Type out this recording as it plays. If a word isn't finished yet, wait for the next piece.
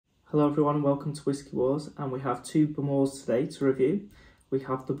Hello everyone, welcome to WhiskyWars, and we have two Bowmores today to review. We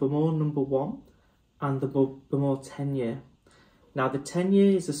have the Bowmore No.1 and the Bowmore 10-year. Now the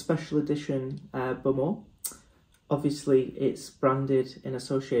 10-year is a special edition Bowmore. Obviously it's branded in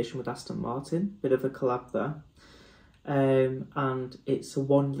association with Aston Martin, bit of a collab there. And it's a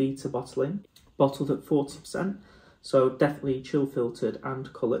 1 litre bottling, bottled at 40%, so definitely chill filtered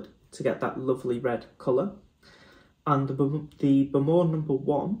and coloured to get that lovely red colour. And the Bowmore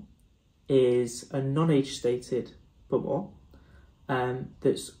No.1 is a non-age stated Bowmore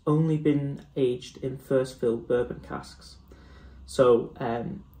that's only been aged in first fill bourbon casks. So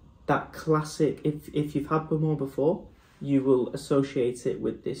that classic, if you've had Bowmore before, you will associate it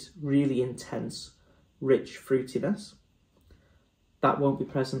with this really intense, rich fruitiness. That won't be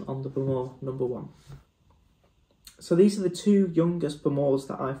present on the Bowmore No.1. So these are the two youngest Bowmores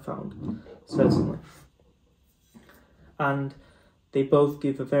that I've found, certainly. And they both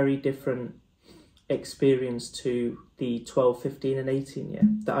give a very different experience to the 12, 15 and 18 year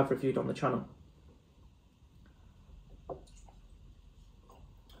that I've reviewed on the channel.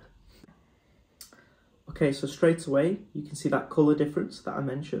 Okay, so straight away you can see that colour difference that I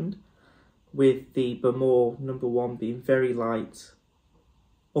mentioned, with the Bowmore No.1 being very light,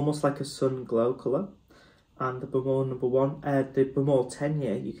 almost like a sun glow colour, and the Bowmore No.1, the Bowmore 10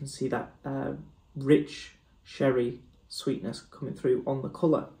 year, you can see that rich sherry sweetness coming through on the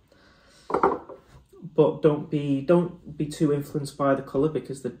colour. But don't be too influenced by the colour,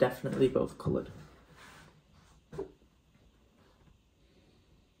 because they're definitely both coloured.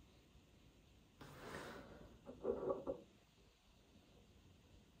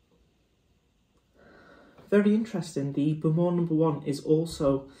 Very interesting, the Bowmore No.1 is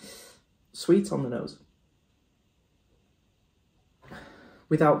also sweet on the nose,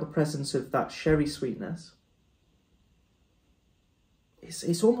 without the presence of that sherry sweetness.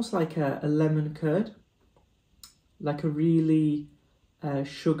 It's almost like a lemon curd, like a really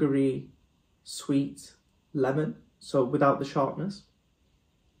sugary, sweet lemon, so without the sharpness,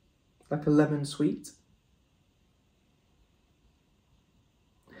 like a lemon sweet.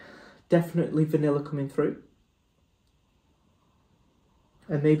 Definitely vanilla coming through,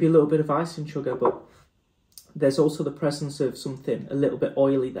 and maybe a little bit of icing sugar, but there's also the presence of something a little bit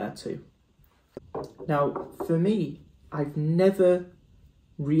oily there too. Now, for me, I've never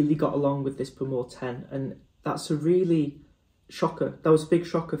really got along with this Bowmore 10, and that's a really shocker. That was a big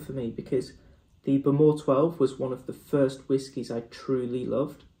shocker for me, because the Bowmore 12 was one of the first whiskies I truly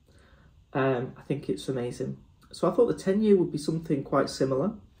loved. I think it's amazing. So I thought the 10 year would be something quite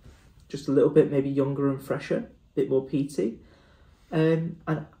similar, just a little bit maybe younger and fresher, a bit more peaty. And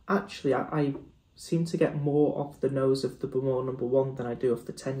actually I seem to get more off the nose of the Bowmore No.1 than I do off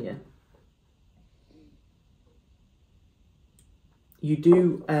the 10 year. You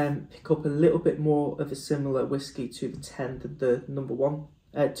do pick up a little bit more of a similar whiskey to the 10 than the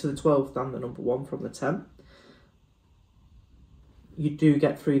No.1, to the 12 than the No.1 from the 10. You do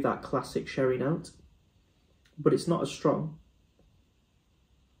get through that classic sherry note, but it's not as strong.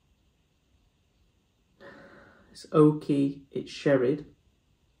 It's oaky, it's sherried,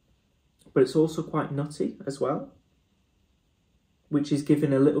 but it's also quite nutty as well, which is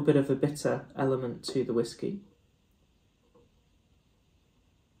giving a little bit of a bitter element to the whiskey.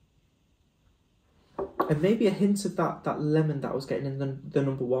 And maybe a hint of that lemon that I was getting in the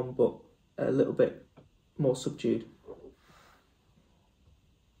No.1, but a little bit more subdued.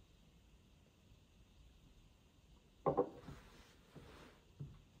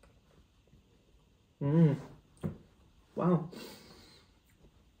 Wow.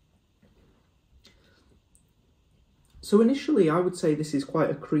 So initially I would say this is quite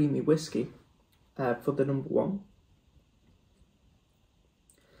a creamy whiskey for the No.1.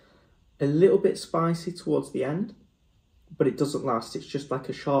 A little bit spicy towards the end, but it doesn't last. It's just like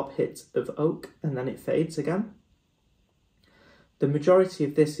a sharp hit of oak and then it fades again. The majority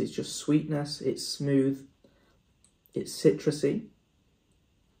of this is just sweetness. It's smooth, it's citrusy.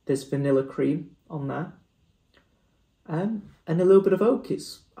 There's vanilla cream on there. And a little bit of oak.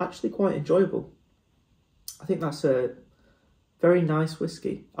 It's actually quite enjoyable. I think that's a very nice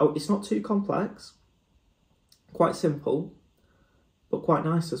whiskey. Oh, it's not too complex, quite simple, but quite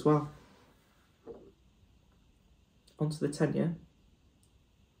nice as well. Onto the 10 year.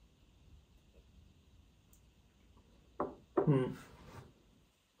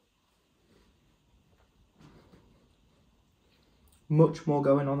 Much more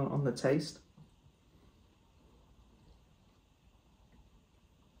going on the taste.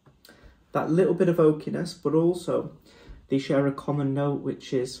 That little bit of oakiness, but also they share a common note,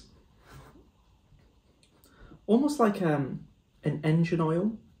 which is almost like an engine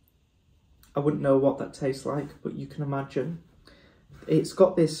oil I wouldn't know what that tastes like, but you can imagine. It's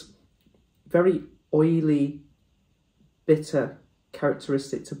got this very oily, bitter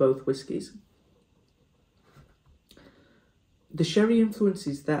characteristic to both whiskies. The sherry influence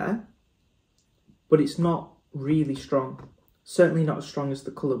is there, but it's not really strong. Certainly not as strong as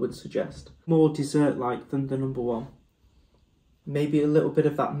the colour would suggest. More dessert-like than the number one. Maybe a little bit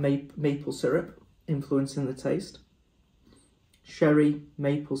of that maple syrup influencing the taste. Sherry,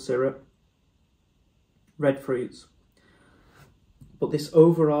 maple syrup, red fruits. But this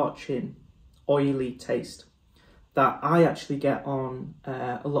overarching oily taste that I actually get on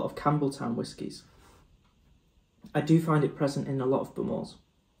a lot of Campbelltown whiskies. I do find it present in a lot of Bowmores.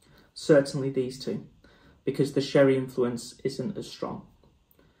 Certainly these two, because the sherry influence isn't as strong.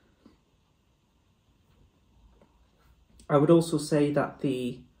 I would also say that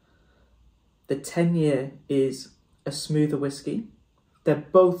the 10-year is a smoother whisky. They're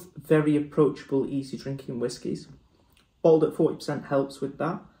both very approachable, easy drinking whiskies. Bottled at 40% helps with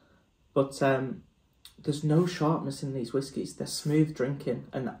that, but there's no sharpness in these whiskies. They're smooth drinking,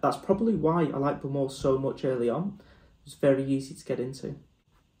 and that's probably why I like Bowmore so much early on. It's very easy to get into.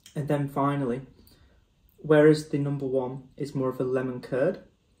 And then finally, whereas the number one is more of a lemon curd,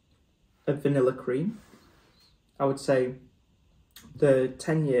 a vanilla cream, I would say the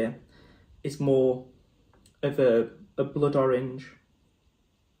 10-year is more of a blood orange,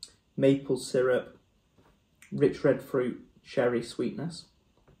 maple syrup, rich red fruit, sherry sweetness.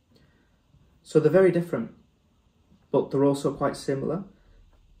 So they're very different, but they're also quite similar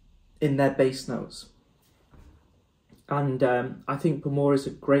in their base notes. And I think Bowmore is a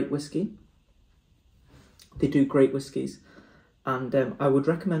great whisky. They do great whiskies, and I would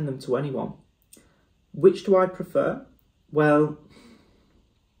recommend them to anyone. Which do I prefer? Well,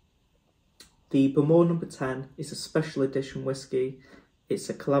 the Bowmore No. 10 is a special edition whisky. It's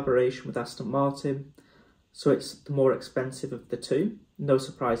a collaboration with Aston Martin, so it's the more expensive of the two. No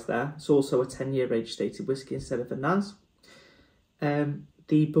surprise there. It's also a 10-year age stated whisky instead of a NAS.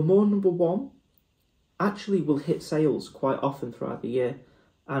 The Bowmore No. 1 actually will hit sales quite often throughout the year,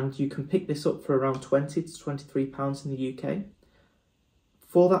 and you can pick this up for around £20 to £23 in the UK.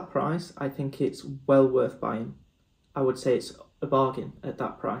 For that price, I think it's well worth buying. I would say it's a bargain at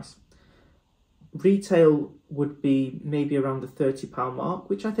that price. Retail would be maybe around the £30 mark,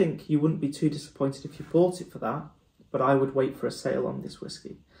 which I think you wouldn't be too disappointed if you bought it for that, but I would wait for a sale on this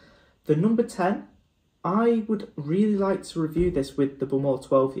whisky. The number 10, I would really like to review this with the Bowmore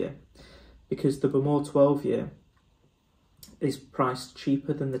 12-year, because the Bowmore 12-year is priced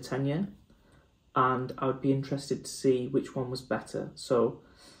cheaper than the 10-year, and I would be interested to see which one was better. So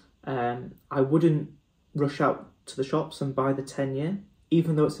I wouldn't rush out to the shops and buy the 10-year,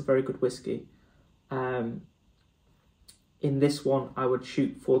 even though it's a very good whisky. In this one, I would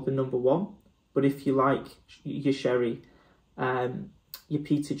shoot for the number one, but if you like your sherry, your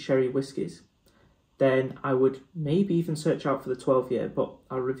peated sherry whiskies, then I would maybe even search out for the 12-year, but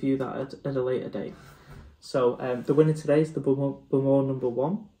I'll review that at a later date. So the winner today is the Bowmore No.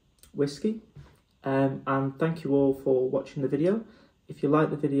 1 whisky. And thank you all for watching the video. If you like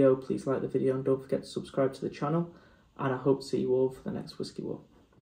the video, please like the video and don't forget to subscribe to the channel. And I hope to see you all for the next Whisky War.